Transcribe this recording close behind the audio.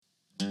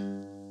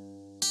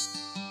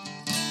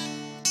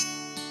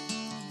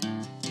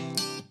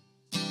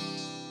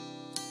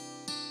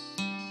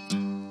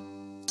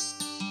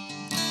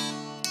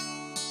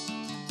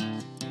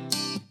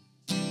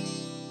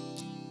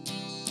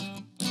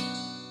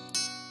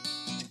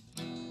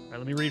All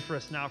right, let me read for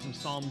us now from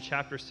Psalm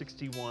chapter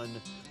 61.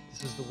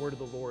 This is the word of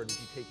the Lord. Would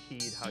you take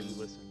heed how you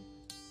listen?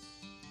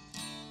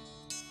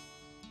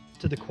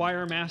 To the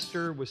choir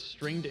master with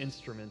stringed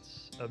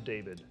instruments of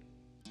David.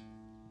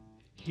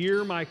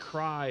 Hear my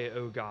cry,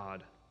 O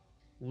God.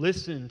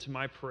 Listen to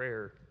my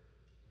prayer.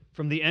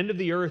 From the end of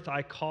the earth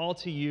I call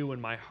to you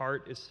when my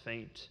heart is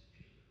faint.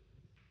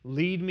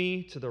 Lead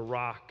me to the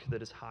rock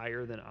that is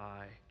higher than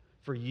I,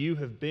 for you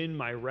have been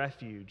my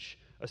refuge,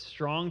 a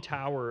strong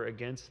tower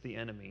against the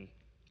enemy.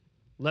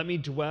 Let me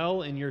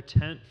dwell in your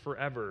tent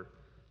forever.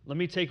 Let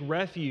me take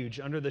refuge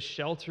under the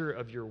shelter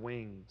of your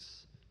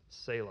wings.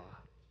 Selah.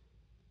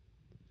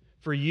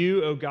 For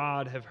you, O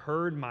God, have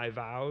heard my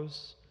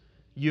vows.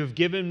 You have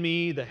given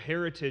me the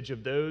heritage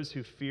of those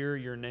who fear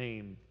your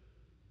name.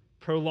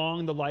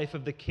 Prolong the life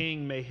of the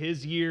king. May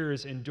his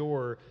years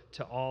endure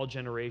to all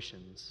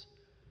generations.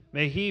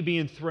 May he be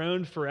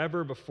enthroned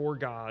forever before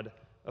God.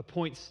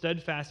 Appoint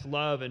steadfast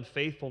love and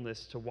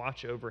faithfulness to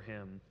watch over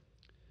him.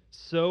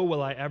 So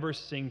will I ever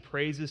sing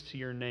praises to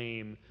your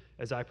name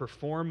as I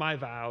perform my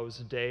vows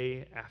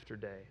day after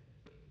day.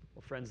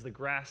 Well, friends, the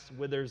grass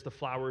withers, the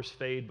flowers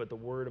fade, but the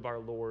word of our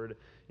Lord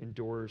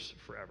endures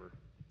forever.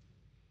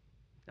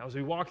 Now, as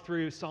we walk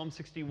through Psalm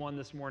 61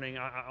 this morning,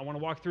 I want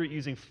to walk through it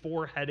using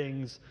 4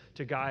 headings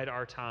to guide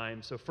our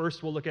time. So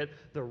first, we'll look at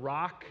the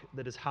rock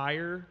that is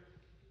higher,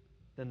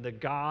 then the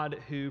God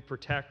who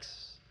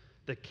protects,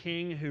 the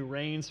King who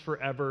reigns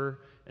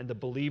forever, and the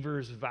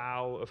believer's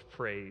vow of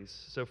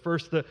praise. So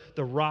first, the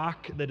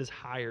rock that is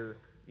higher.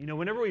 You know,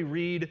 whenever we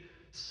read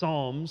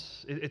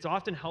Psalms, it's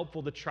often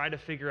helpful to try to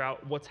figure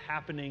out what's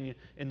happening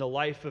in the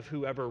life of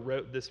whoever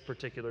wrote this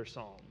particular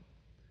psalm.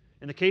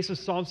 In the case of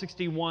Psalm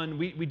 61,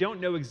 we don't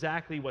know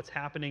exactly what's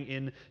happening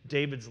in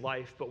David's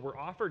life, but we're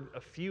offered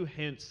a few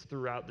hints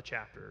throughout the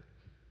chapter.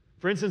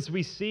 For instance,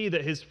 we see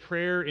that his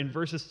prayer in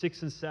verses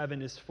 6 and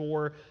 7 is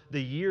for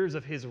the years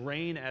of his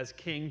reign as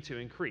king to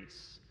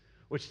increase,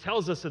 which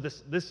tells us that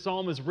this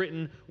psalm is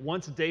written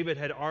once David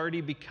had already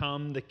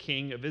become the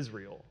king of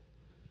Israel.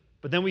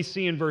 But then we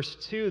see in verse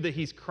 2 that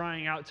he's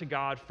crying out to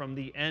God from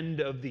the end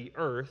of the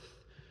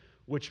earth,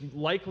 which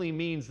likely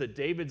means that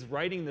David's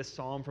writing this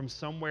psalm from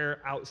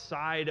somewhere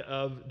outside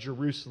of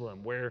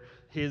Jerusalem, where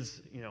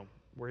his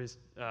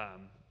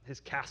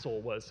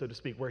castle was, so to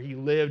speak, where he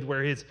lived,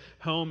 where his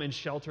home and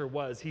shelter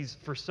was. He's,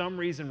 for some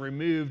reason,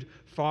 removed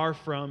far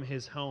from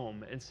his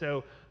home. And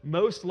so,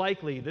 most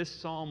likely, this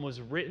psalm was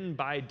written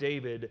by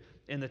David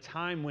in the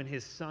time when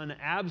his son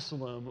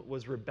Absalom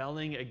was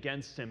rebelling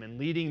against him and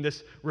leading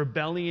this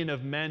rebellion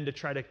of men to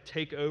try to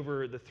take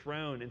over the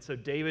throne. And so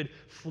David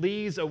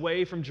flees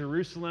away from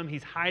Jerusalem.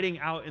 He's hiding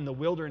out in the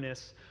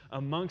wilderness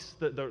amongst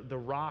the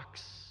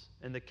rocks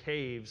and the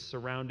caves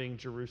surrounding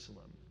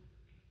Jerusalem.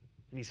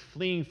 And he's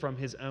fleeing from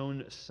his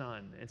own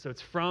son. And so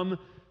it's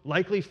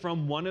likely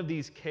from one of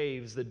these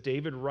caves that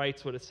David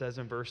writes what it says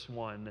in verse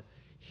 1,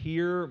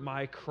 "Hear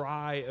my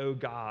cry, O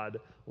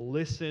God,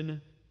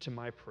 listen to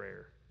my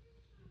prayer."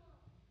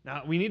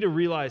 Now, we need to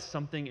realize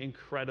something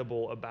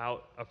incredible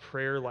about a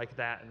prayer like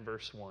that in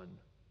verse 1.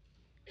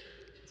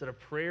 It's that a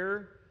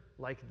prayer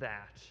like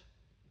that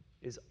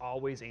is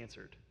always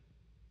answered.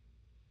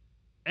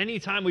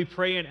 Anytime we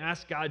pray and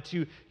ask God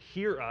to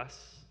hear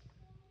us,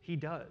 he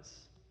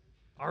does.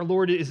 Our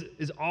Lord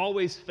is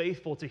always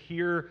faithful to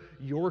hear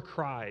your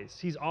cries.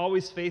 He's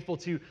always faithful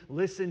to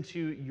listen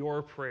to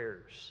your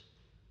prayers.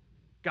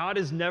 God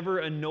is never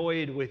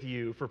annoyed with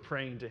you for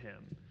praying to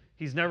him.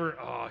 He's never,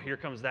 oh, here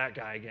comes that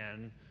guy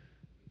again.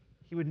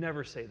 He would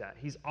never say that.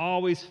 He's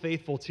always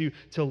faithful to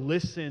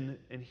listen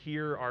and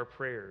hear our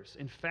prayers.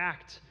 In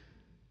fact,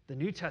 the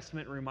New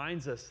Testament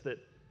reminds us that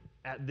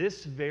at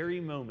this very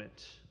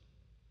moment,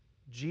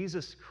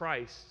 Jesus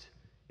Christ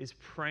is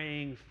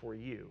praying for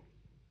you.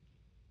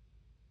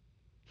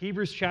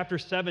 Hebrews chapter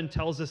 7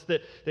 tells us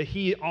that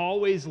he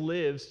always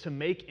lives to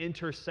make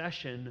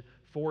intercession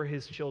for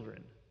his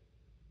children.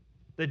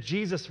 That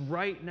Jesus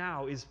right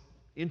now is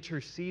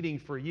interceding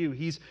for you.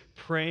 He's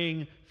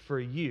praying for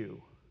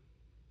you.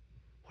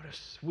 What a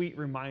sweet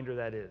reminder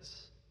that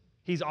is.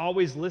 He's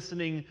always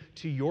listening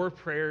to your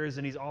prayers,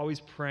 and he's always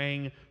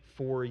praying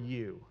for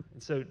you.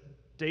 And so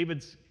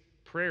David's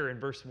prayer in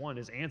verse 1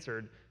 is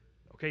answered.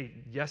 Okay,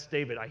 yes,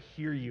 David, I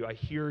hear you. I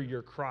hear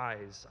your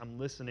cries. I'm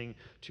listening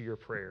to your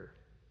prayer.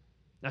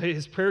 Now,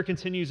 his prayer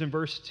continues in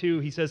verse 2.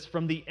 He says,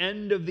 "From the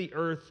end of the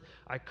earth,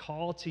 I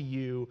call to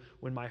you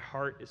when my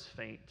heart is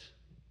faint."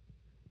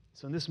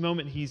 So in this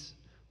moment, he's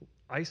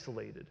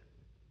isolated.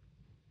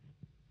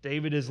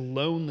 David is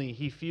lonely.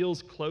 He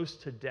feels close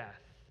to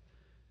death.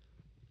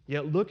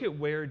 Yet look at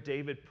where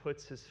David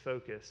puts his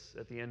focus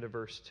at the end of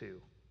verse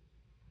 2.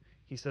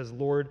 He says,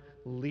 "Lord,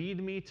 lead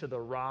me to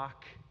the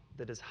rock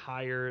that is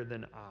higher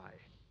than I."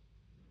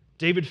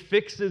 David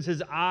fixes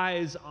his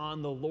eyes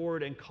on the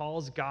Lord and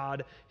calls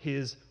God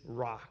his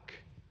rock.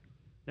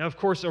 Now, of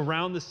course,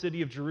 around the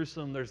city of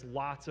Jerusalem, there's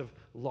lots of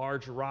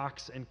large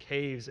rocks and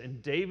caves,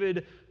 and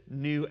David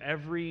knew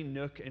every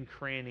nook and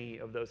cranny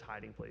of those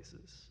hiding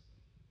places.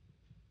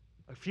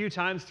 A few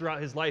times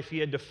throughout his life, he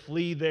had to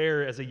flee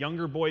there as a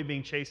younger boy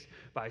being chased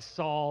by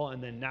Saul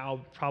and then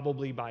now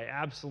probably by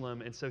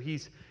Absalom. And so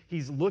he's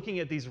looking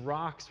at these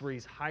rocks where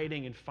he's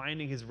hiding and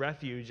finding his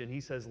refuge, and he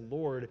says,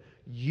 Lord,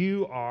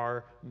 you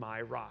are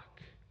my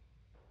rock.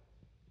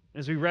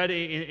 As we read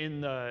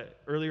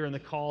earlier in the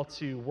call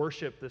to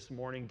worship this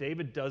morning,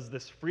 David does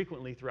this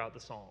frequently throughout the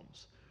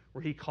Psalms,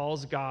 where he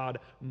calls God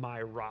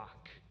my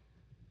rock.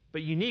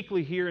 But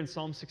uniquely here in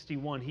Psalm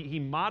 61, he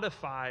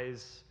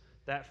modifies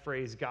that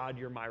phrase, God,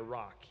 you're my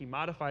rock. He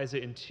modifies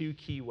it in two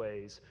key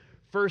ways.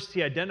 First,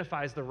 he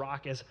identifies the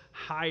rock as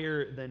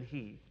higher than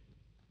he,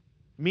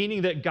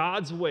 meaning that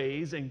God's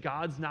ways and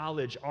God's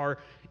knowledge are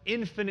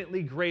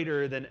infinitely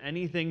greater than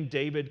anything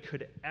David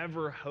could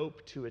ever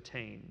hope to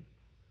attain.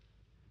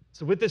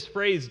 So with this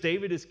phrase,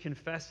 David is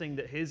confessing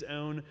that his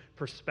own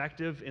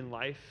perspective in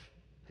life,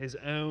 his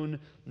own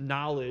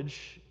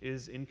knowledge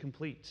is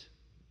incomplete,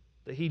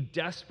 that he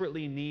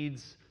desperately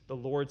needs the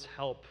Lord's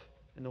help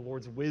and the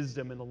Lord's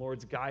wisdom and the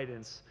Lord's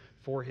guidance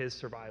for his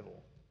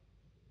survival.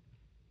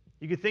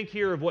 You could think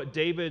here of what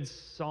David's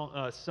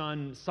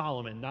son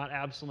Solomon, not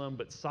Absalom,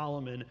 but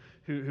Solomon,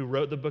 who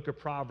wrote the book of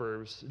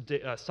Proverbs,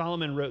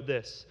 Solomon wrote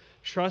this: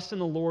 "Trust in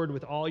the Lord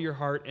with all your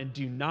heart and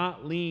do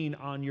not lean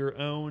on your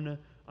own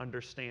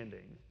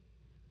understanding."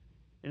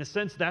 In a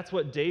sense, that's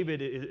what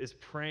David is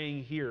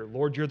praying here.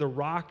 Lord, you're the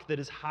rock that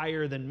is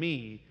higher than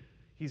me.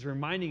 He's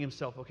reminding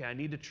himself, okay, I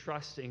need to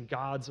trust in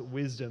God's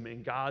wisdom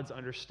and God's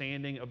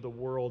understanding of the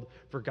world,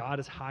 for God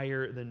is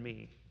higher than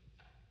me.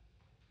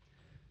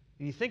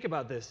 And you think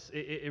about this,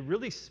 it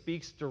really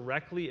speaks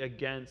directly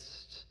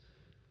against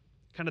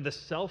kind of the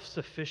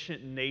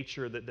self-sufficient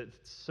nature that's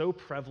so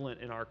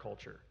prevalent in our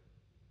culture.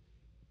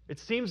 It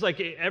seems like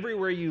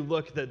everywhere you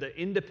look, the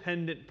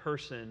independent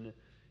person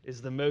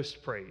is the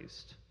most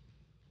praised.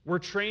 We're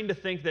trained to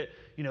think that,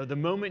 the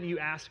moment you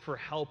ask for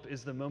help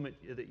is the moment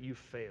that you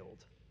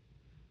failed.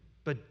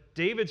 But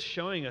David's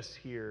showing us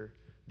here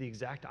the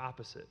exact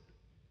opposite.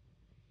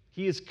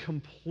 He is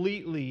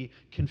completely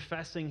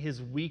confessing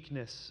his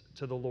weakness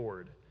to the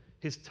Lord,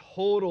 his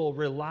total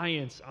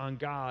reliance on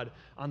God,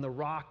 on the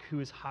rock who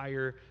is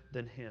higher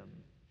than him.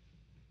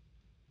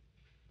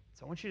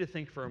 So I want you to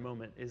think for a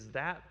moment, is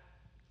that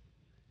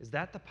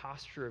the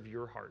posture of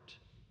your heart?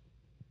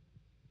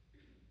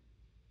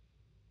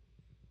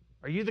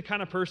 Are you the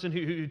kind of person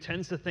who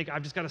tends to think,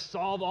 I've just got to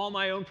solve all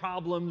my own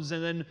problems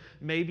and then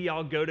maybe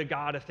I'll go to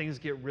God if things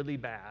get really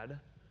bad?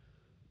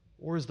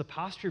 Or is the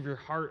posture of your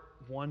heart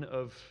one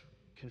of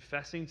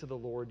confessing to the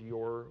Lord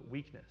your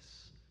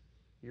weakness,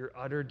 your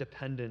utter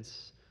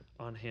dependence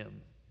on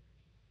him?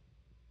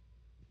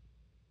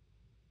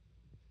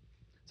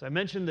 So I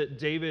mentioned that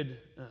David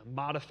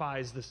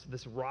modifies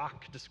this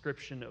rock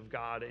description of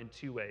God in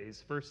two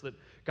ways. First, that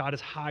God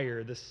is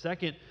higher. The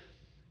second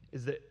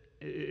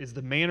is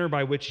the manner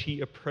by which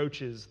he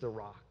approaches the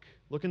rock.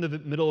 Look in the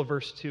middle of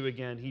verse 2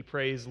 again. He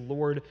prays,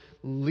 Lord,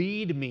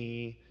 lead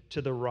me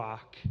to the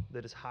rock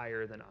that is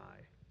higher than I.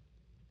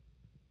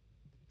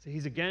 So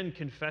he's again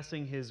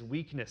confessing his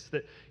weakness,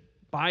 that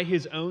by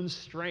his own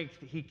strength,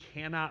 he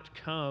cannot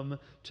come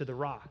to the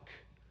rock.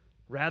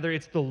 Rather,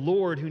 it's the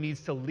Lord who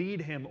needs to lead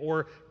him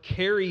or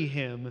carry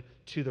him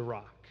to the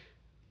rock.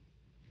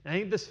 And I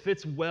think this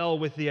fits well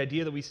with the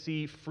idea that we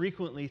see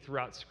frequently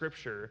throughout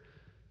Scripture,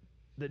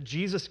 that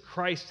Jesus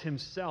Christ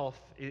himself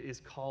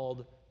is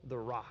called the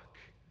rock,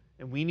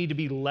 and we need to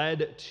be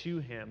led to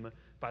him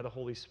by the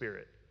Holy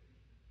Spirit.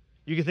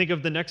 You can think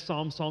of the next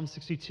psalm, Psalm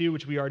 62,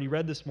 which we already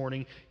read this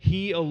morning.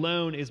 He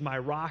alone is my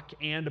rock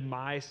and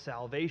my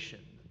salvation,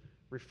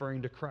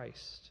 referring to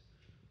Christ.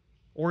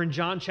 Or in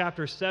John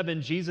chapter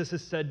 7, Jesus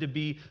is said to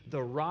be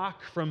the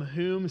rock from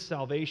whom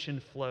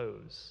salvation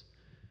flows.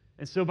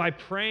 And so by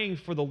praying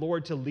for the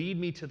Lord to lead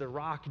me to the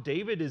rock,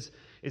 David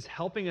is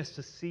helping us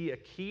to see a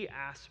key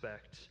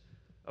aspect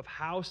of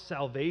how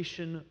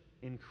salvation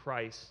in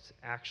Christ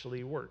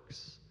actually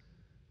works.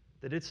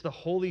 That it's the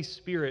Holy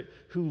Spirit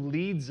who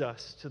leads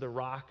us to the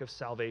rock of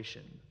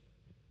salvation.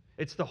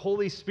 It's the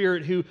Holy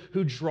Spirit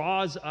who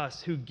draws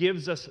us, who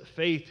gives us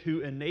faith, who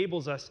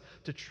enables us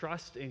to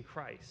trust in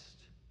Christ.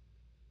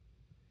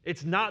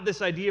 It's not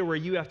this idea where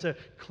you have to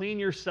clean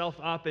yourself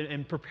up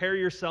and prepare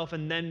yourself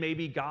and then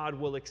maybe God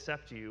will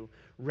accept you.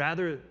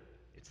 Rather,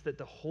 it's that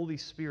the Holy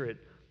Spirit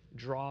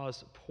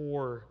draws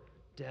poor,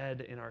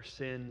 dead in our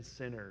sin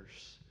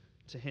sinners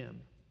to him.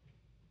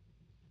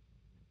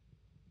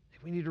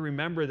 We need to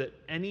remember that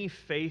any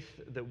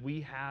faith that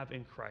we have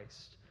in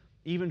Christ,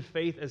 even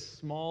faith as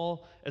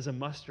small as a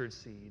mustard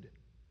seed,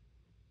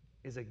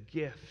 is a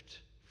gift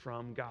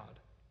from God.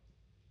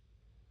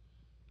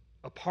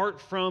 Apart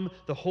from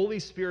the Holy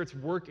Spirit's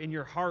work in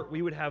your heart,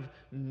 we would have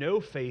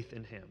no faith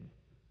in him.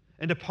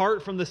 And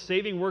apart from the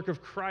saving work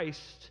of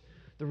Christ,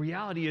 the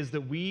reality is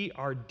that we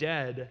are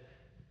dead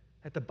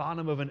at the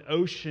bottom of an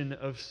ocean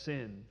of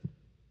sin.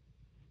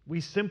 We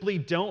simply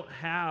don't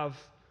have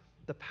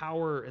the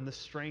power and the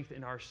strength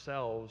in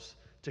ourselves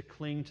to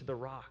cling to the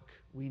rock.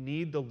 We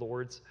need the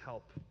Lord's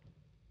help.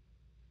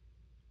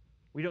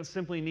 We don't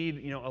simply need,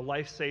 a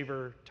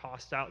lifesaver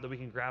tossed out that we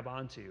can grab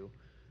onto.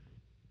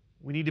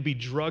 We need to be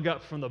drug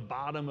up from the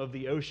bottom of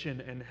the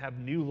ocean and have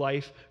new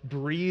life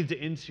breathed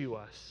into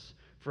us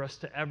for us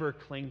to ever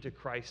cling to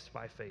Christ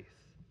by faith.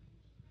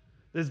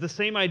 There's the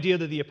same idea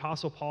that the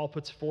Apostle Paul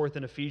puts forth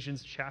in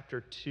Ephesians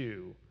chapter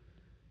 2.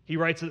 He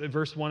writes at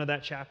verse 1 of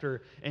that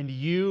chapter, "And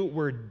you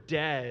were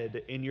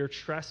dead in your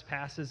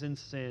trespasses and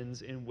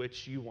sins in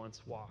which you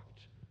once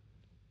walked."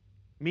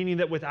 Meaning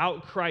that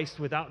without Christ,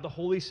 without the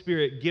Holy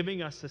Spirit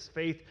giving us this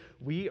faith,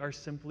 we are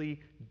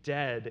simply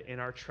dead in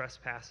our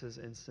trespasses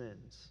and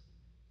sins.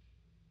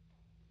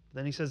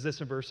 Then he says this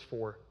in verse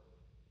 4,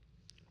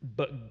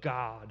 "But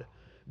God,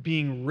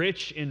 being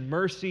rich in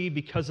mercy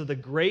because of the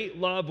great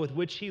love with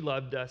which he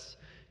loved us,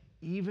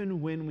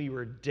 even when we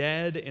were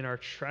dead in our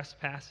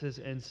trespasses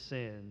and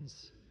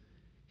sins,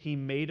 he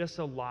made us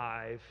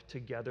alive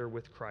together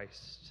with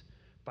Christ.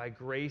 By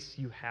grace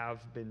you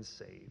have been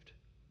saved."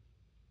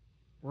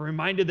 We're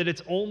reminded that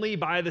it's only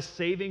by the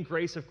saving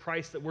grace of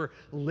Christ that we're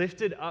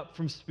lifted up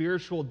from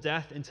spiritual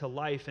death into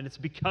life. And it's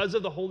because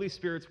of the Holy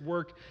Spirit's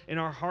work in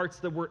our hearts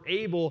that we're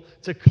able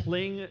to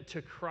cling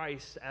to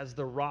Christ as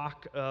the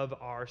rock of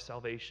our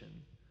salvation.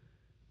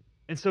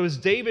 And so as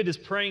David is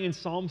praying in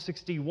Psalm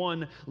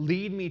 61,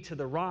 "Lead me to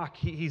the rock,"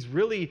 he's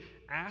really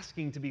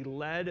asking to be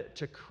led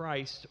to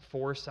Christ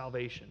for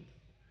salvation.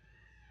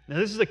 Now,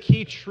 this is a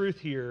key truth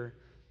here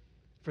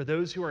for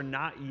those who are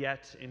not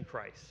yet in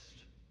Christ.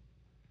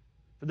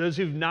 For those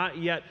who've not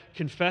yet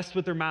confessed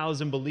with their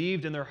mouths and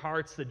believed in their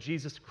hearts that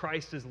Jesus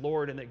Christ is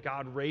Lord and that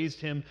God raised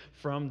him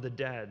from the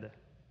dead.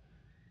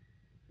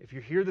 If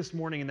you're here this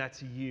morning and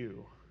that's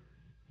you,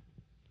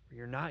 or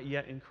you're not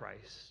yet in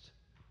Christ,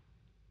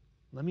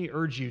 let me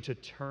urge you to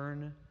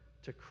turn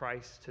to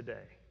Christ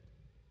today.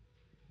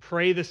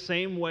 Pray the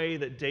same way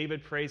that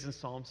David prays in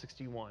Psalm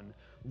 61.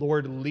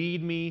 "Lord,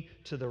 lead me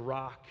to the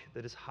rock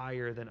that is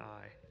higher than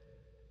I."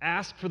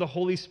 Ask for the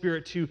Holy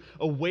Spirit to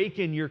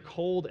awaken your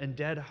cold and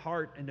dead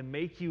heart and to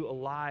make you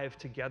alive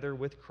together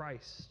with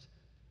Christ.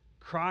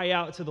 Cry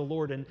out to the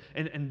Lord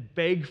and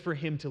beg for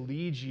him to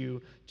lead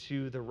you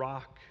to the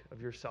rock of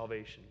your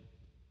salvation.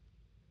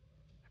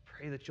 I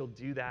pray that you'll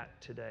do that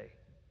today,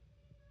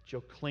 that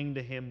you'll cling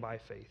to him by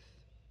faith.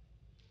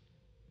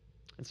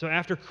 And so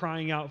after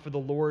crying out for the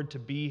Lord to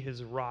be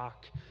his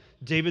rock,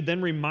 David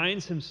then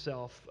reminds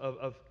himself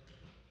of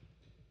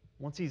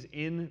once he's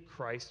in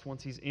Christ,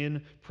 once he's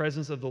in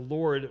presence of the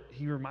Lord,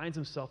 he reminds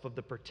himself of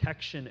the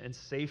protection and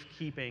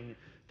safekeeping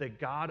that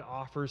God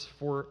offers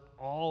for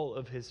all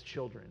of his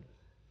children.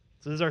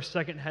 So this is our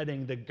second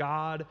heading, the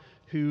God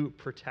who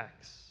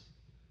protects.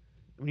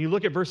 When you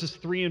look at verses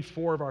 3 and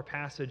 4 of our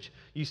passage,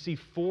 you see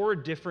 4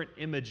 different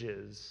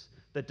images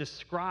that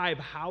describe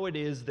how it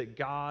is that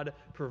God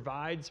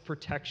provides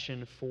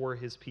protection for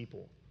his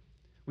people.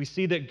 We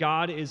see that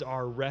God is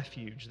our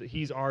refuge, that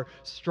he's our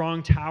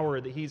strong tower,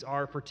 that he's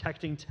our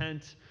protecting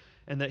tent,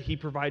 and that he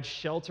provides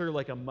shelter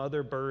like a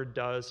mother bird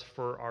does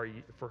for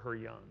her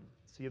young.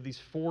 So you have these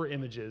 4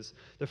 images.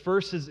 The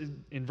first is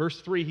in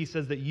verse 3, he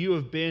says that you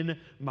have been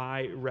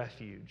my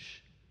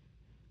refuge.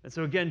 And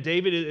so again,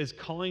 David is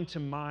calling to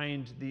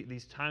mind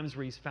these times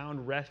where he's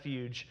found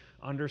refuge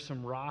under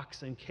some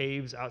rocks and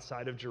caves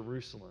outside of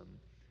Jerusalem.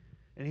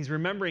 And he's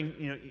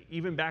remembering,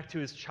 even back to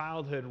his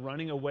childhood,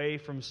 running away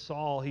from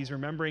Saul. He's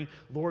remembering,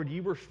 "Lord,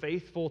 you were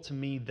faithful to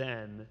me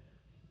then.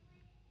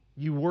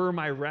 You were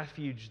my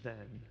refuge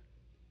then.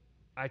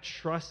 I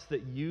trust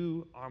that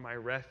you are my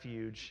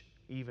refuge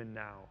even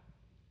now."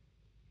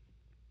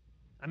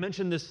 I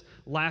mentioned this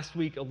last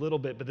week a little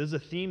bit, but there's a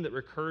theme that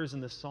recurs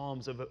in the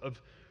Psalms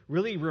of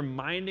really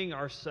reminding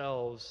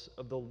ourselves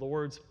of the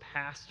Lord's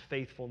past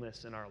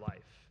faithfulness in our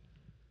life.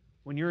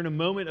 When you're in a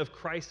moment of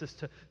crisis,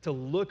 to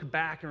look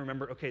back and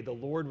remember, okay, the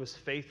Lord was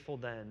faithful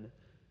then.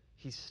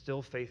 He's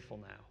still faithful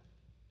now.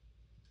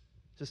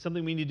 So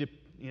something we need to,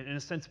 in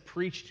a sense,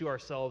 preach to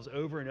ourselves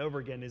over and over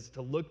again is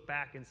to look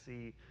back and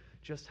see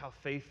just how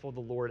faithful the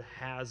Lord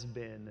has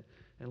been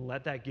and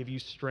let that give you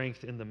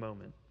strength in the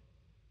moment.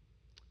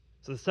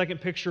 So the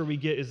second picture we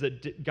get is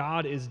that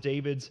God is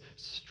David's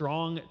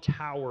strong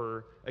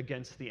tower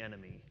against the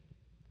enemy.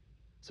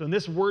 So in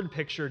this word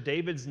picture,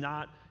 David's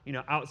not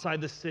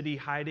outside the city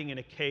hiding in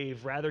a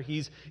cave. Rather,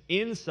 he's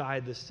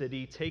inside the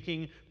city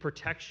taking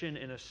protection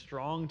in a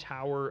strong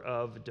tower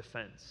of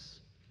defense.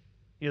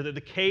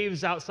 The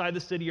caves outside the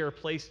city are a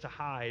place to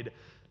hide.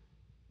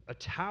 A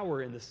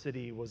tower in the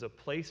city was a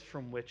place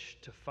from which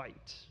to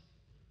fight.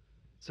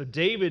 So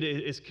David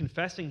is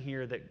confessing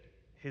here that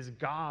his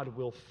God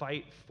will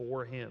fight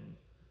for him.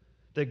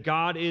 That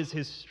God is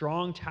his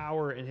strong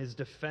tower and his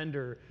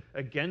defender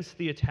against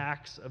the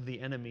attacks of the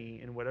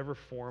enemy in whatever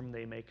form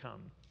they may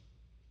come.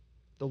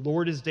 The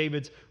Lord is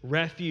David's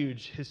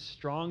refuge, his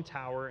strong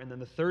tower. And then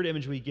the third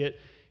image we get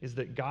is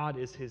that God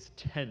is his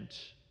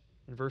tent.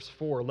 In verse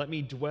 4, "Let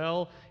me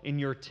dwell in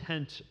your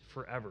tent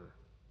forever."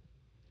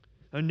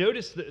 Now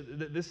notice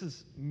that this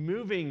is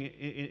moving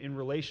in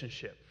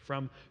relationship,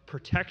 from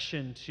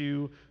protection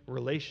to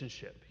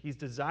relationship. He's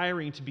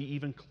desiring to be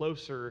even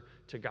closer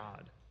to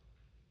God.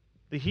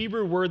 The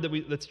Hebrew word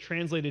that's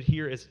translated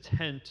here as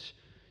tent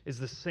is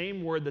the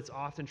same word that's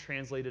often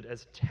translated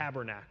as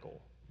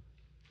tabernacle.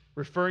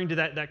 referring to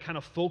that kind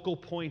of focal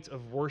point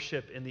of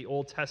worship in the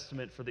Old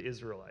Testament for the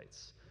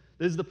Israelites.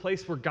 This is the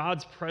place where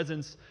God's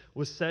presence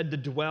was said to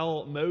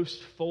dwell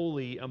most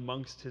fully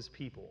amongst his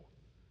people.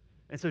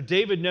 And so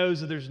David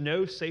knows that there's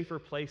no safer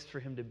place for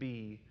him to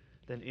be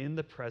than in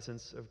the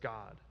presence of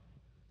God.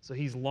 So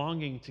he's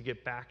longing to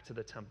get back to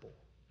the temple.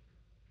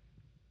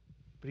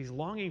 But he's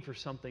longing for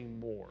something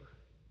more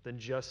than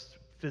just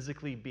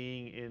physically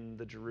being in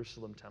the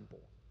Jerusalem temple.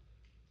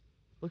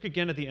 Look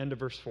again at the end of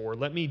verse 4.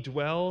 Let me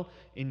dwell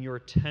in your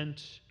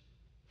tent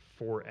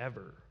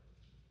forever.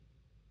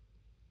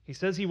 He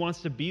says he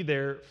wants to be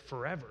there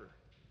forever.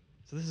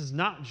 So this is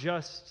not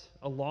just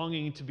a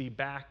longing to be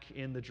back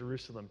in the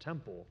Jerusalem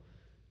temple.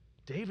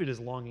 David is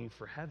longing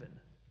for heaven.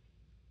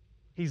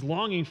 He's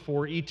longing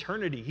for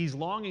eternity. He's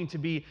longing to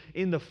be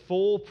in the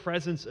full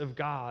presence of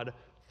God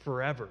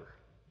forever.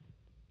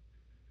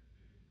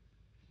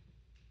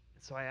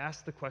 So I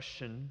ask the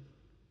question,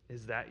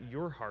 is that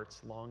your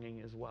heart's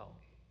longing as well?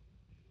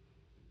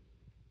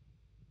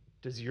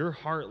 Does your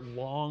heart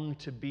long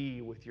to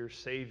be with your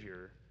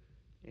Savior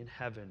in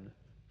heaven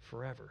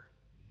forever?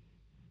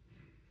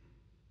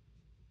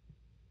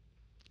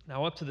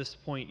 Now, up to this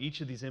point,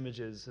 each of these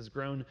images has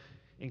grown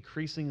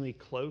increasingly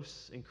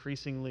close,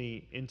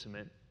 increasingly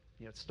intimate.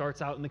 It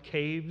starts out in the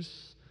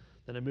caves,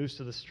 then it moves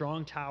to the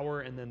strong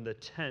tower, and then the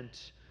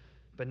tent.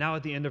 But now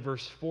at the end of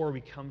verse 4,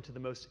 we come to the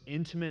most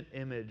intimate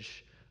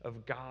image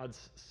of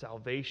God's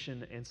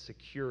salvation and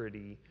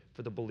security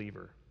for the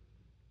believer.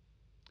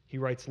 He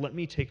writes, "Let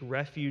me take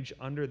refuge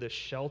under the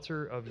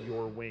shelter of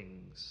your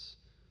wings."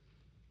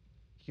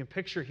 You can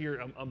picture here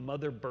a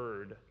mother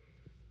bird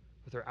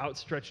with her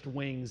outstretched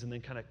wings and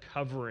then kind of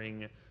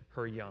covering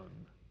her young.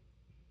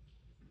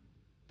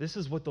 This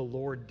is what the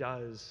Lord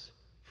does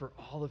for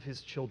all of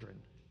his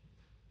children.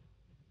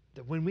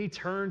 That when we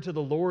turn to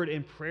the Lord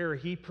in prayer,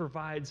 he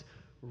provides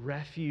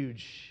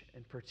refuge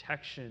and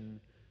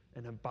protection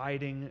and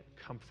abiding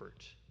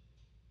comfort.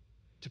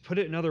 To put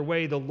it another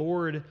way, the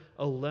Lord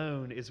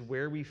alone is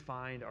where we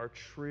find our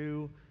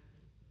true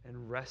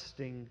and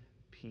resting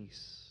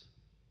peace.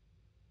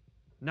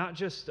 Not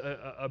just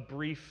a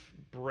brief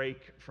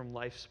break from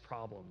life's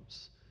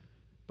problems,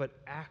 but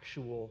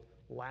actual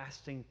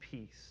lasting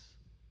peace.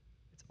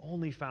 It's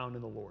only found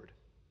in the Lord.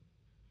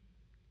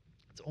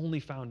 It's only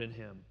found in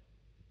him.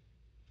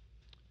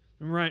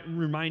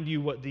 Remind you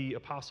what the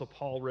Apostle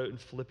Paul wrote in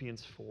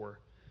Philippians 4.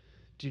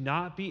 Do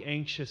not be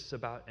anxious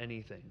about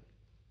anything,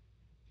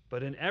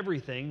 but in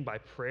everything, by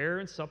prayer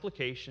and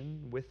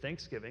supplication with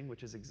thanksgiving,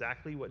 which is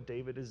exactly what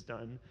David has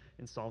done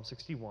in Psalm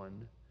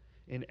 61,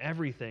 in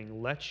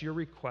everything, let your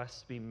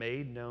requests be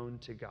made known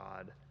to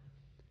God,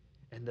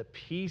 and the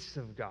peace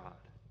of God,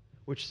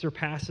 which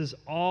surpasses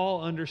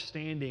all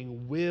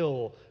understanding,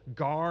 will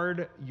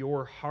guard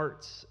your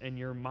hearts and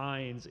your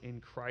minds in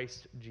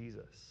Christ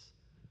Jesus.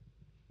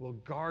 Will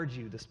guard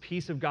you. This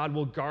peace of God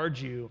will guard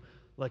you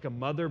like a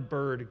mother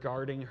bird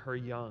guarding her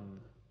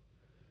young.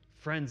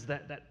 Friends,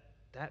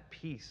 that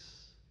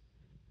peace,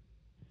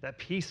 that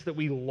peace that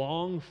we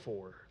long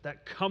for,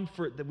 that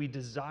comfort that we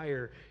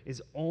desire,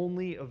 is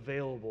only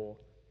available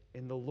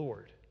in the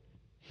Lord.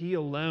 He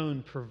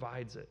alone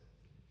provides it.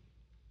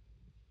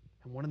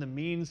 And one of the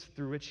means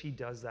through which he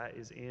does that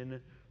is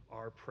in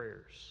our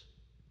prayers.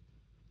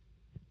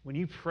 When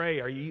you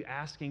pray, are you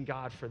asking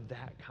God for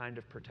that kind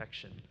of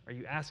protection? Are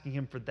you asking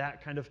him for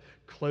that kind of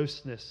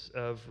closeness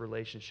of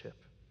relationship?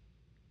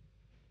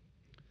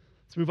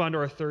 Let's move on to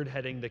our third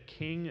heading, the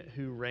King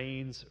who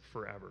reigns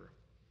forever.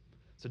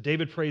 So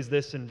David prays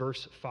this in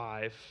verse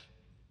 5,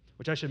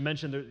 which I should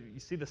mention, you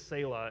see the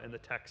Selah in the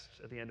text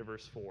at the end of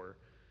verse 4.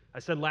 I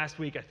said last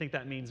week, I think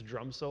that means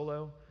drum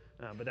solo,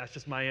 but that's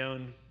just my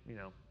own,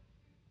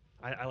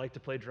 I like to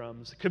play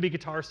drums. It could be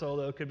guitar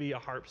solo, it could be a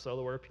harp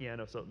solo or a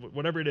piano solo,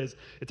 whatever it is.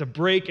 It's a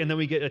break, and then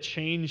we get a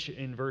change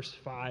in verse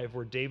 5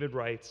 where David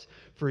writes,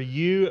 "For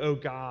you, O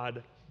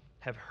God,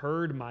 have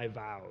heard my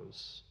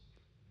vows.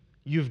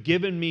 You've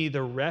given me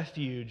the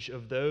refuge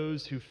of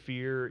those who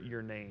fear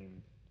your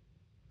name."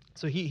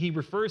 So he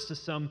refers to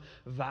some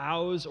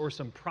vows or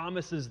some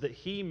promises that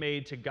he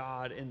made to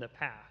God in the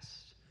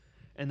past,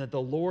 and that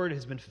the Lord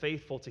has been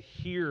faithful to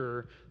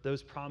hear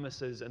those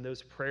promises and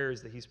those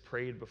prayers that he's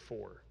prayed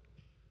before.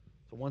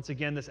 So once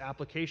again, this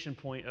application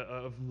point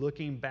of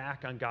looking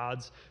back on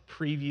God's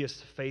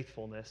previous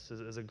faithfulness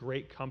is a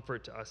great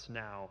comfort to us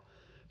now.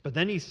 But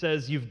then he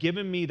says, "You've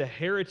given me the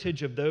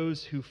heritage of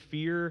those who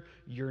fear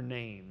your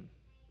name."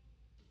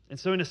 And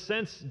so in a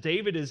sense,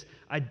 David is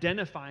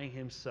identifying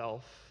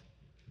himself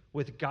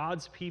with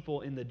God's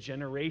people in the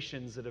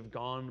generations that have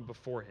gone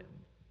before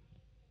him.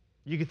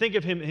 You can think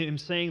of him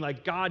saying,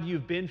 like, "God,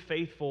 you've been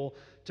faithful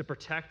to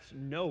protect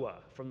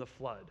Noah from the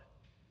flood.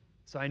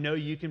 So I know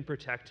you can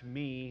protect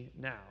me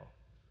now."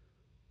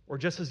 Or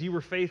just as you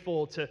were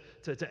faithful to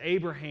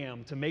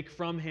Abraham to make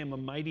from him a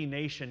mighty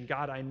nation,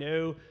 God, I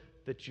know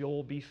that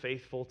you'll be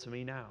faithful to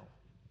me now.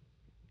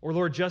 Or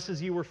Lord, just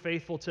as you were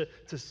faithful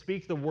to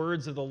speak the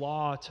words of the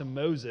law to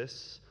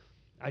Moses,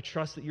 I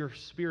trust that your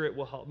Spirit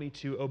will help me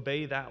to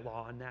obey that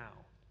law now.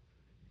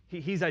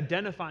 He's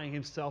identifying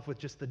himself with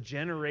just the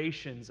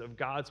generations of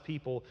God's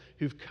people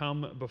who've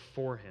come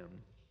before him.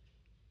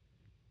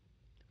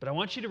 But I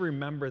want you to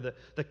remember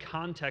the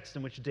context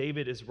in which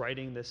David is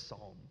writing this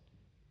psalm.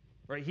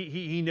 Right?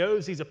 He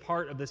knows he's a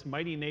part of this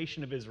mighty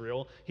nation of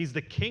Israel. He's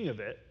the king of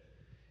it.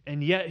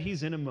 And yet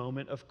he's in a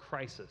moment of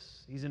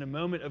crisis. He's in a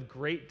moment of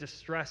great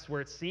distress where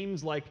it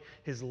seems like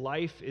his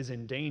life is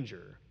in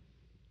danger.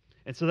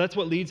 And so that's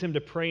what leads him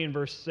to pray in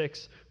verse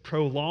 6,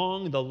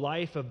 "Prolong the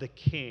life of the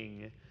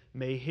king.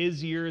 May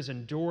his years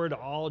endure to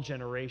all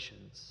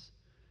generations."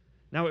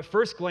 Now, at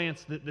first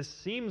glance, this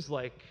seems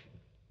like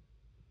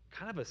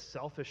kind of a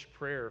selfish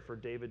prayer for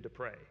David to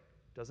pray,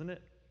 doesn't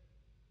it?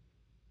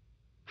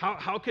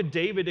 How could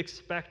David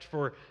expect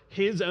for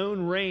his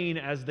own reign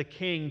as the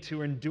king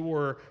to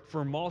endure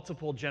for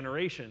multiple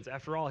generations?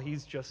 After all,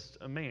 he's just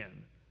a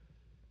man,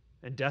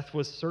 and death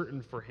was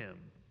certain for him.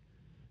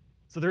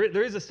 So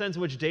there is a sense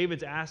in which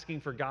David's asking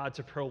for God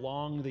to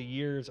prolong the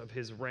years of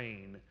his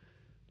reign.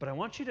 But I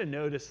want you to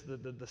notice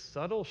the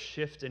subtle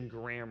shift in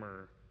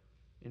grammar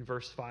in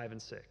verse 5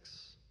 and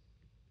 6.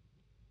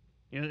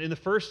 In the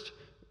first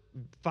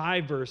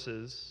 5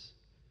 verses,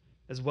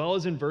 as well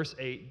as in verse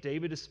 8,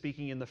 David is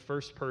speaking in the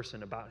first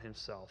person about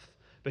himself.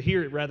 But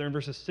here, rather, in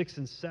verses 6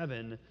 and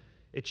 7,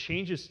 it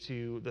changes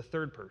to the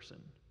third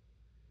person.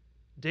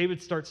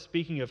 David starts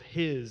speaking of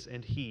his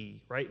and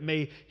he, right?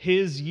 May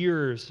his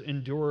years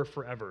endure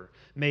forever.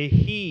 May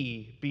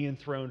he be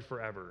enthroned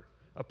forever.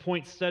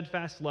 Appoint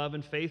steadfast love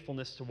and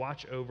faithfulness to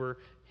watch over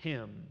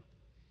him.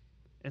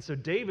 And so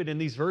David in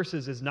these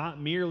verses is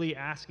not merely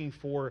asking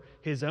for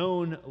his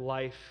own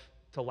life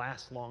to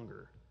last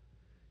longer.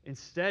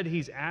 Instead,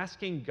 he's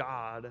asking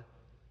God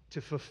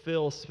to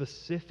fulfill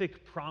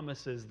specific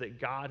promises that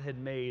God had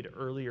made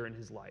earlier in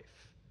his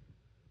life.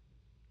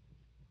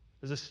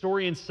 There's a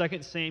story in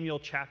 2 Samuel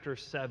chapter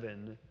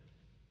 7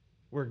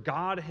 where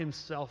God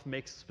himself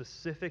makes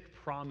specific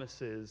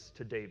promises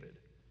to David,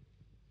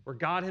 where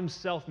God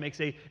himself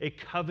makes a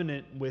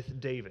covenant with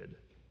David.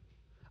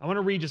 I want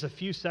to read just a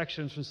few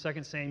sections from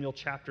 2 Samuel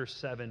chapter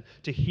 7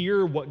 to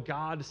hear what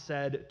God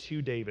said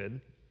to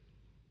David.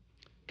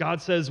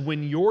 God says,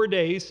 "When your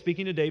days,"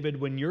 speaking to David,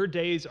 "when your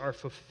days are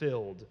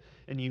fulfilled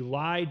and you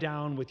lie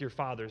down with your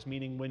fathers,"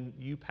 meaning when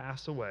you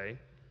pass away,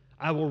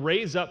 "I will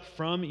raise up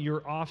from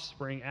your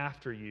offspring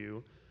after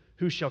you,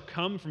 who shall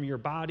come from your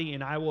body,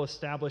 and I will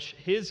establish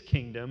his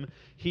kingdom.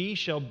 He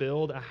shall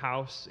build a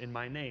house in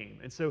my name."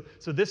 And so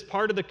this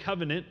part of the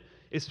covenant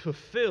is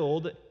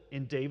fulfilled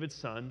in David's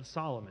son,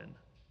 Solomon.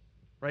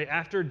 Right?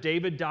 After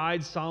David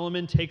died,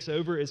 Solomon takes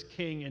over as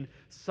king, and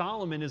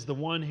Solomon is the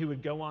one who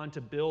would go on to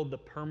build the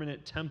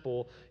permanent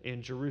temple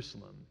in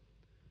Jerusalem.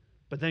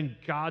 But then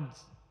God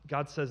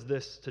says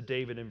this to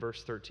David in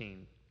verse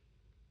 13.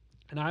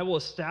 "And I will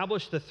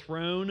establish the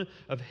throne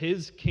of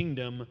his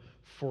kingdom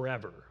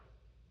forever.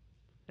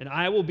 And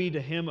I will be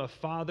to him a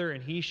father,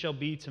 and he shall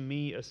be to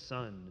me a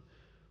son.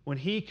 When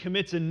he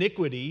commits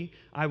iniquity,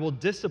 I will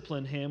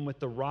discipline him with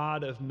the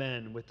rod of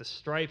men, with the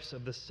stripes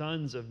of the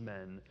sons of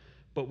men.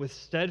 But with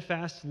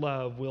steadfast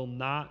love will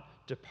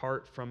not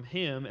depart from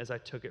him as I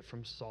took it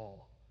from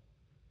Saul."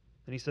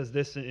 And he says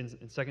this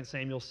in 2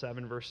 Samuel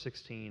 7, verse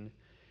 16,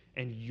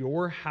 "And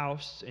your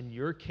house and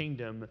your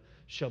kingdom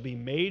shall be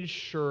made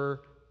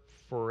sure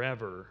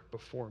forever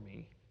before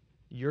me.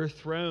 Your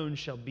throne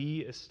shall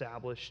be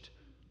established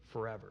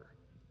forever."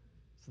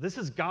 So this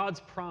is God's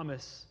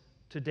promise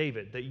to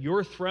David, that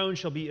your throne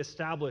shall be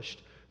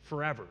established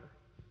forever.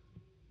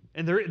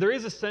 And there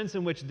is a sense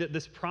in which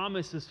this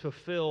promise is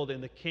fulfilled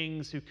in the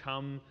kings who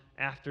come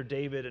after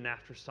David and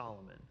after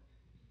Solomon.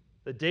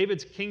 That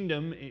David's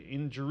kingdom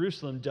in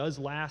Jerusalem does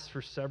last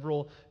for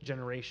several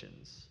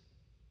generations.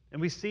 And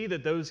we see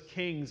that those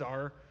kings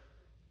are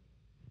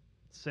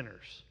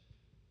sinners,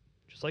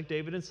 just like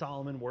David and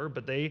Solomon were,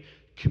 but they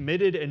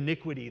committed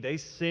iniquity. They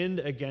sinned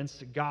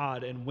against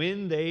God. And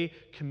when they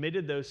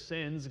committed those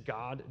sins,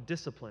 God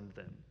disciplined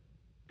them.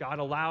 God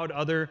allowed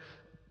other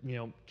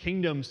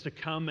kingdoms to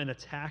come and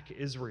attack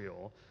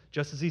Israel.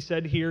 Just as he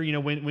said here,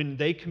 when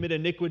they commit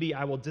iniquity,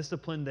 I will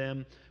discipline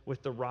them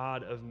with the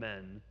rod of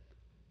men.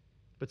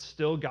 But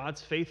still, God's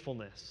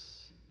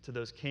faithfulness to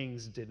those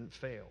kings didn't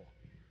fail.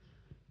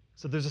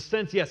 So there's a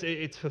sense, yes,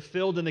 it's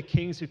fulfilled in the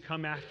kings who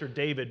come after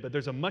David, but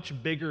there's a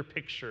much bigger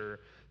picture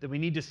that we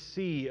need to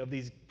see of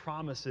these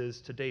promises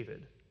to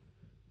David.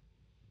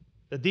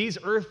 That these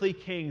earthly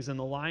kings in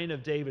the line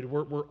of David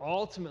were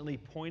ultimately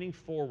pointing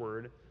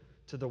forward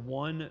to the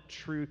one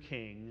true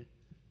king,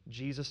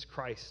 Jesus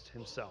Christ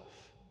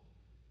himself.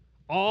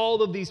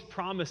 All of these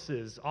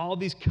promises, all of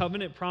these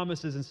covenant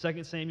promises in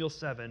 2 Samuel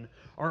 7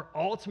 are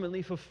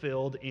ultimately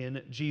fulfilled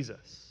in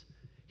Jesus.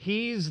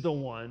 He's the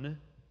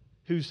one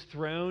whose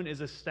throne is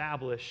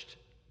established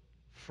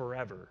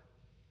forever.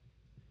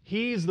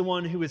 He's the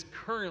one who is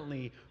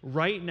currently,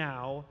 right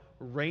now,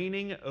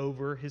 reigning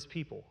over his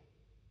people.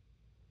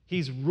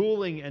 He's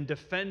ruling and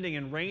defending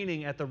and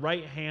reigning at the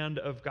right hand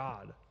of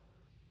God.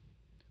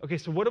 Okay,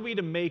 so what are we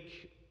to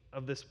make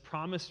of this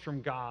promise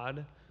from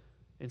God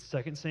in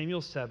 2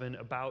 Samuel 7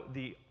 about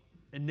the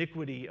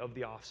iniquity of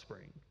the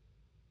offspring?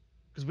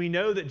 Because we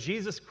know that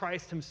Jesus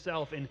Christ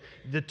himself, in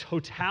the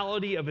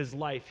totality of his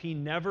life, he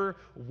never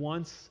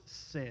once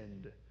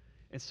sinned.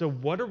 And so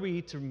what are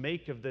we to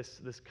make of this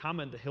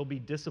comment that he'll be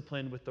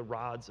disciplined with the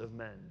rods of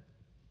men?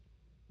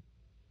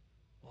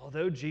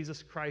 Although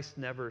Jesus Christ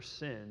never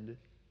sinned,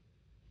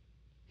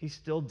 he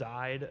still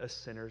died a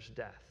sinner's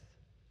death.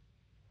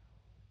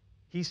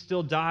 He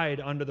still died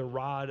under the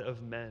rod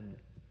of men.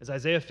 As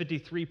Isaiah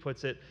 53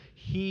 puts it,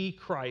 he,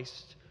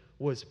 Christ,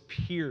 was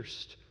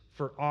pierced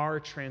for our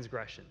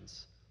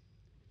transgressions.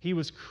 He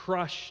was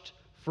crushed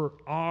for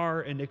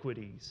our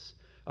iniquities.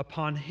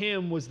 Upon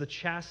him was the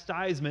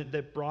chastisement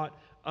that brought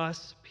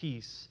us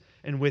peace,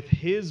 and with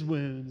his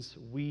wounds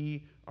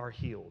we are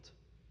healed.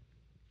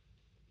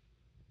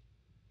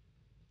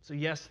 So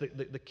yes,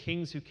 the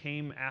kings who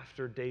came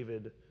after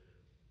David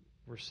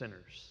were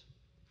sinners.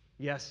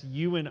 Yes,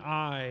 you and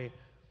I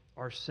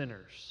are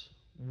sinners.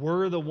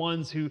 We're the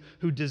ones who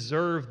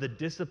deserve the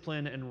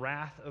discipline and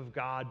wrath of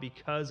God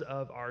because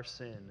of our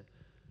sin.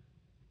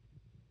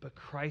 But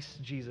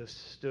Christ Jesus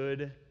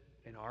stood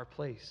in our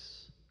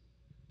place.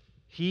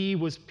 He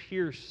was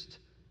pierced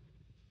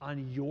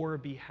on your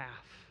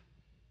behalf.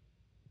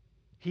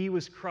 He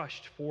was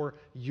crushed for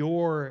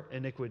your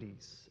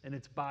iniquities, and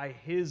it's by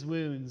his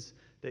wounds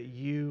that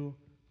you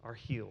are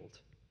healed.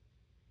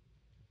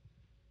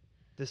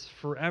 This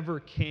forever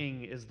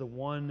king is the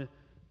one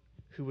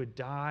who would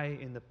die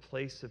in the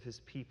place of his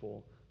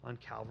people on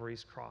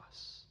Calvary's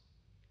cross.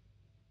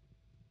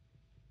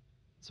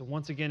 So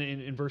once again,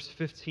 in verse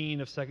 15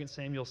 of 2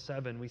 Samuel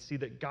 7, we see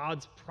that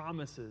God's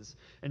promises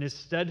and his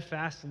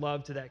steadfast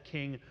love to that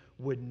king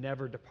would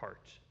never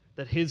depart,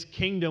 that his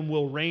kingdom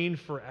will reign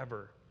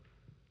forever.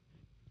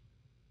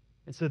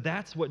 And so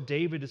that's what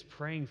David is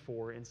praying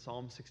for in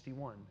Psalm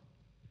 61.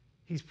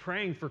 He's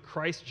praying for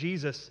Christ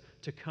Jesus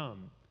to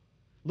come.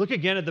 Look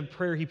again at the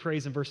prayer he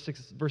prays in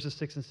verses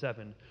 6 and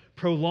 7.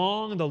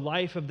 Prolong the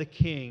life of the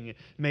king.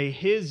 May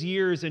his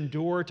years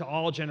endure to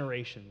all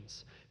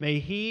generations. May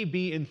he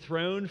be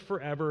enthroned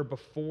forever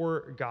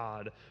before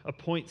God.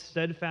 Appoint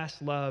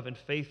steadfast love and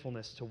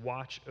faithfulness to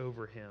watch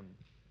over him.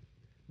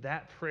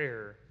 That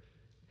prayer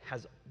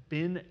has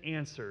been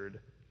answered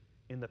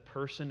in the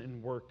person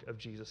and work of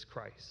Jesus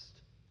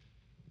Christ.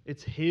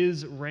 It's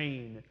his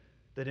reign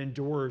that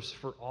endures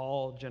for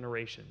all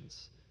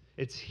generations.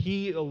 It's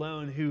he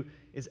alone who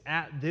is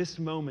at this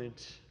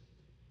moment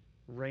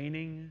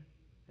reigning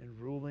and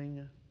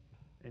ruling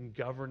and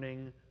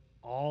governing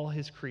all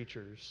his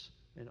creatures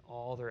and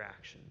all their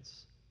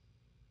actions.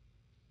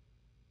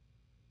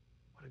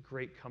 What a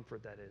great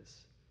comfort that is.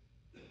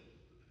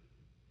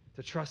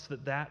 To trust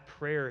that that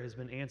prayer has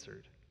been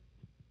answered.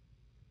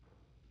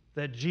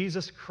 That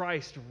Jesus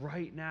Christ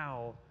right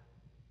now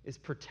is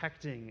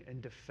protecting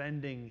and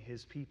defending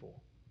his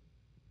people.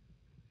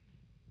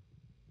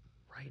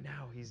 Right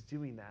now, he's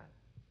doing that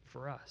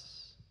for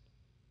us.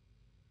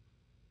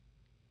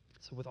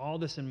 So with all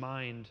this in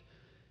mind,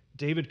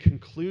 David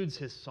concludes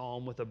his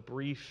psalm with a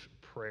brief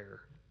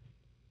prayer,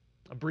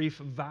 a brief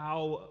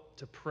vow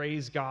to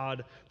praise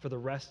God for the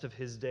rest of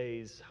his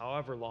days,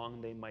 however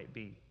long they might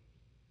be.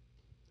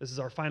 This is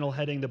our final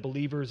heading, the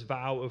believer's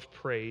vow of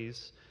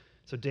praise.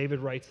 So David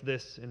writes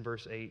this in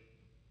verse 8.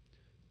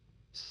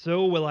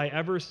 So will I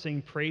ever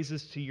sing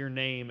praises to your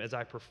name as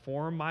I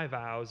perform my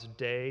vows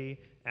day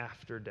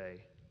after day.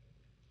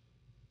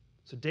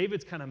 So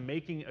David's kind of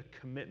making a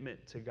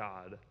commitment to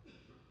God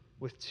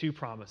with two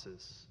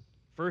promises.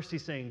 First,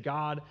 he's saying,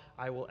 God,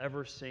 I will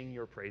ever sing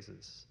your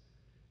praises.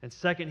 And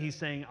second, he's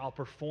saying, I'll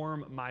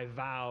perform my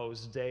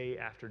vows day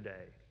after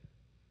day.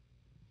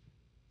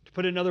 To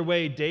put it another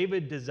way,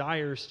 David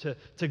desires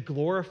to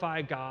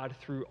glorify God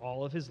through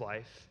all of his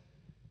life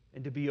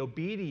and to be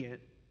obedient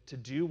to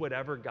do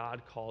whatever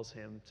God calls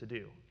him to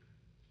do.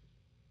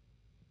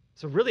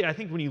 So really, I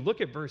think when you look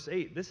at verse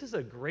 8, this is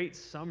a great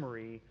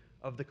summary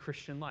of the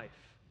Christian life.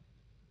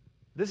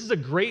 This is a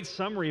great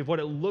summary of what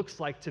it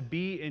looks like to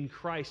be in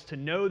Christ, to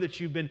know that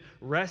you've been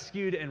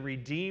rescued and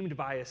redeemed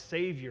by a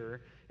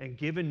Savior and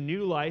given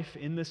new life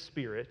in the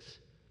Spirit.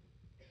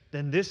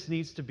 Then this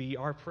needs to be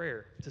our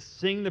prayer, to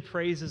sing the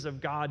praises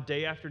of God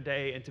day after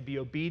day and to be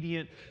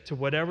obedient to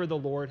whatever the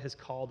Lord has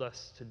called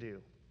us to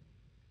do.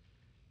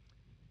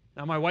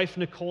 Now, my wife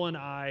Nicole and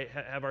I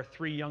have our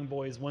three young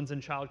boys. One's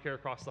in childcare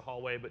across the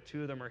hallway, but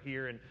two of them are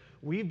here. And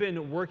we've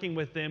been working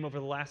with them over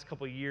the last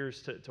couple of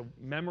years to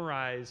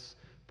memorize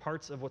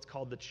parts of what's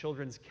called the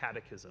Children's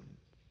Catechism.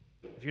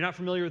 If you're not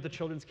familiar with the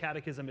Children's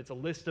Catechism, it's a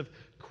list of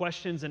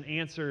questions and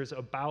answers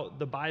about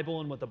the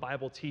Bible and what the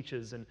Bible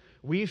teaches. And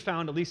we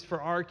found, at least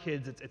for our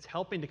kids, it's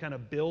helping to kind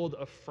of build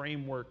a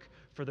framework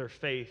for their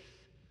faith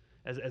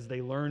as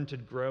they learn to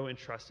grow and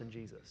trust in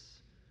Jesus.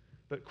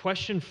 But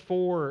question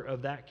 4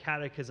 of that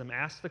catechism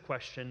asks the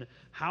question,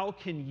 how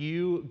can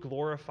you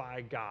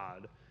glorify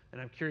God?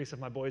 And I'm curious if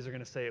my boys are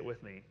going to say it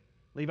with me.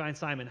 Levi and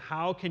Simon,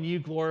 how can you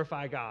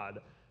glorify God?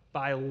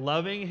 By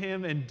loving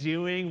him and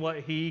doing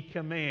what he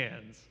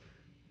commands.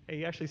 Hey,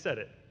 he actually said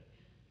it.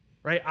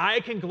 Right? I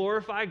can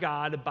glorify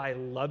God by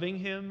loving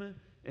him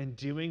and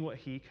doing what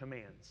he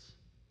commands.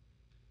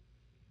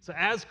 So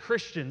as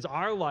Christians,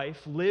 our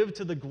life lived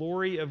to the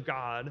glory of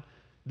God,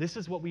 this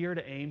is what we are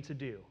to aim to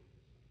do,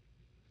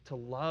 to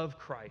love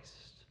Christ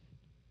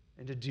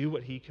and to do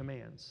what he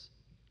commands.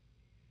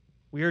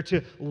 We are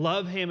to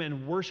love him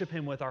and worship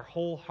him with our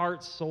whole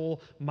heart,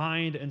 soul,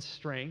 mind, and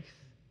strength.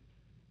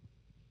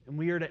 And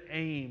we are to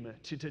aim,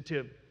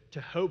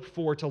 to hope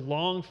for, to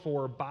long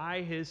for,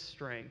 by his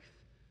strength,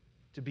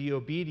 to be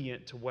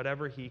obedient to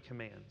whatever he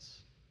commands.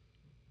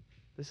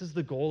 This is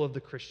the goal of the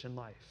Christian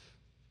life.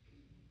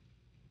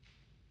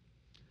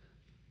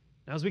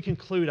 Now, as we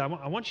conclude, I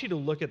want you to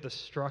look at the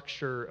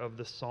structure of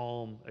the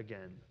psalm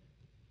again.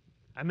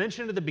 I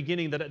mentioned at the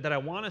beginning that I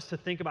want us to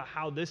think about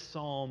how this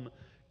psalm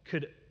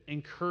could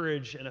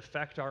encourage and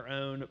affect our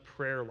own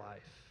prayer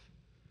life.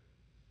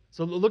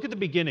 So look at the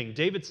beginning.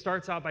 David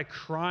starts out by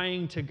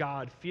crying to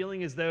God,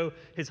 feeling as though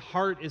his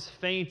heart is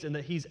faint and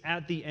that he's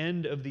at the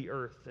end of the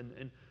earth.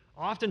 And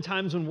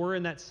oftentimes when we're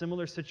in that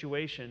similar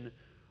situation,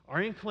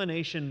 our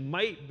inclination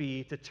might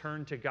be to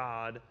turn to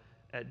God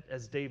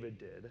as David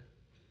did.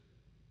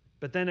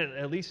 But then,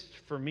 at least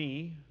for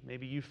me,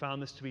 maybe you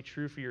found this to be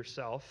true for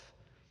yourself,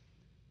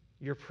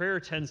 your prayer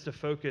tends to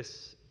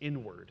focus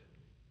inward.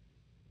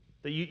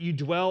 That you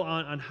dwell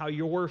on how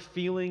you're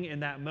feeling in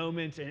that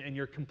moment, and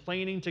you're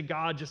complaining to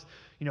God just,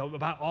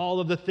 about all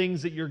of the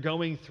things that you're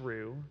going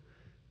through.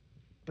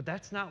 But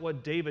that's not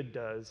what David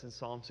does in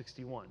Psalm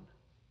 61.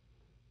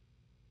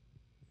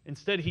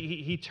 Instead,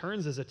 he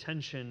turns his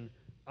attention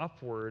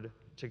upward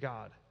to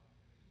God.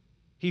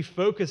 He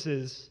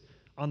focuses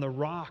on the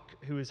rock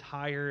who is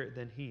higher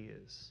than he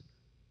is.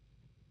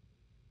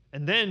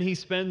 And then he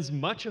spends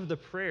much of the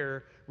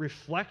prayer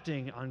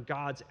reflecting on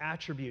God's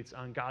attributes,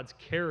 on God's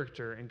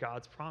character, and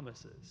God's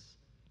promises.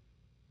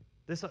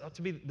 This ought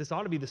to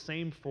be the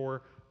same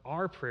for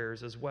our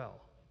prayers as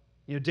well.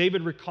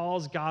 David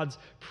recalls God's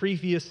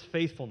previous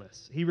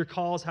faithfulness. He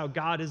recalls how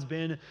God has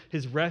been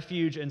his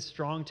refuge and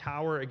strong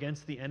tower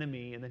against the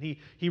enemy. And then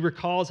he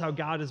recalls how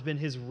God has been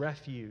his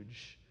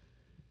refuge.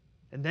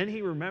 And then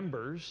he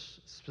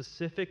remembers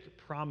specific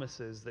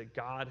promises that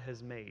God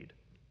has made.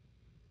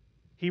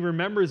 He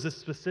remembers a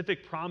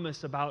specific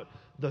promise about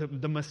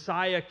the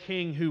Messiah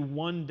King who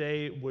one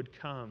day would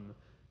come,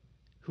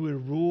 who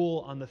would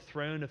rule on the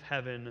throne of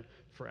heaven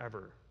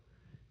forever.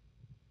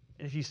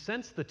 And if you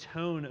sense the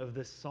tone of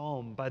this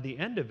psalm, by the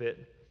end of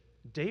it,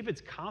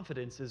 David's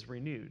confidence is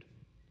renewed.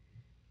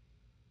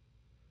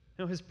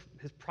 His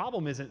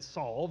problem isn't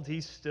solved.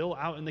 He's still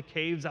out in the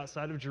caves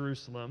outside of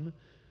Jerusalem.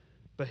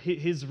 But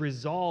his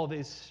resolve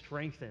is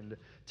strengthened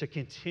to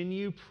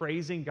continue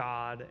praising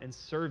God and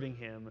serving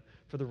him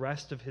for the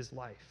rest of his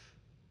life.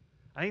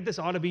 I think this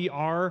ought to be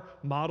our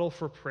model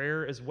for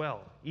prayer as well.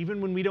 Even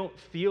when we don't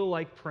feel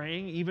like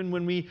praying, even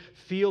when we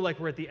feel like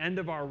we're at the end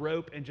of our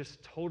rope and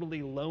just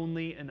totally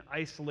lonely and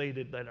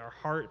isolated, that our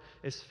heart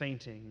is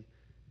fainting,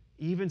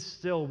 even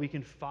still we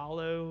can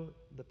follow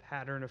the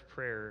pattern of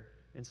prayer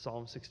in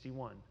Psalm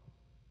 61.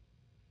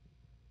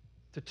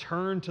 To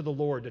turn to the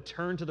Lord, to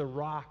turn to the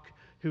rock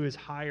who is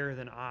higher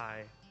than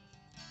I,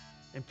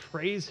 and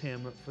praise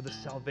him for the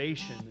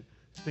salvation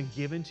that's been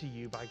given to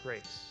you by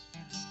grace.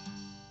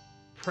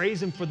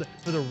 Praise him for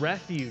the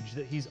refuge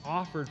that he's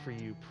offered for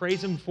you.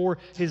 Praise him for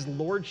his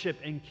lordship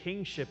and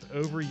kingship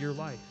over your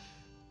life.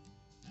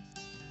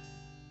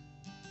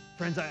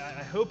 Friends,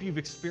 I hope you've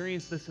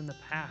experienced this in the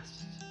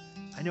past.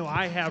 I know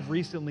I have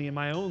recently in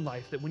my own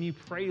life, that when you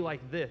pray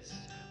like this,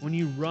 when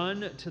you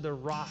run to the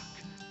rock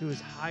who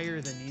is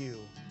higher than you,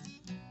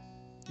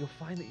 you'll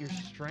find that your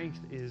strength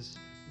is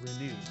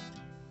renewed.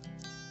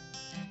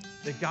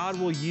 That God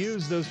will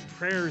use those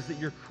prayers that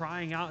you're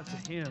crying out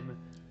to him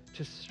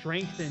to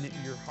strengthen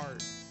your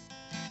heart.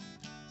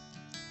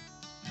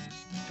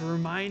 To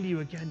remind you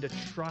again to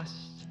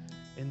trust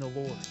in the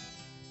Lord.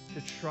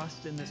 To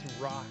trust in this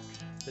rock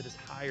that is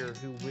higher,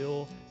 who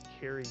will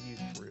carry you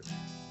through.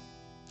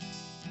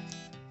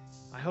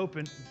 I hope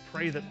and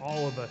pray that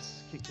all of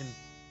us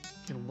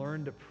can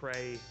learn to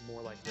pray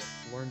more like this.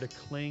 Learn to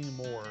cling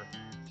more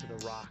to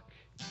the rock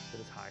that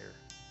is higher.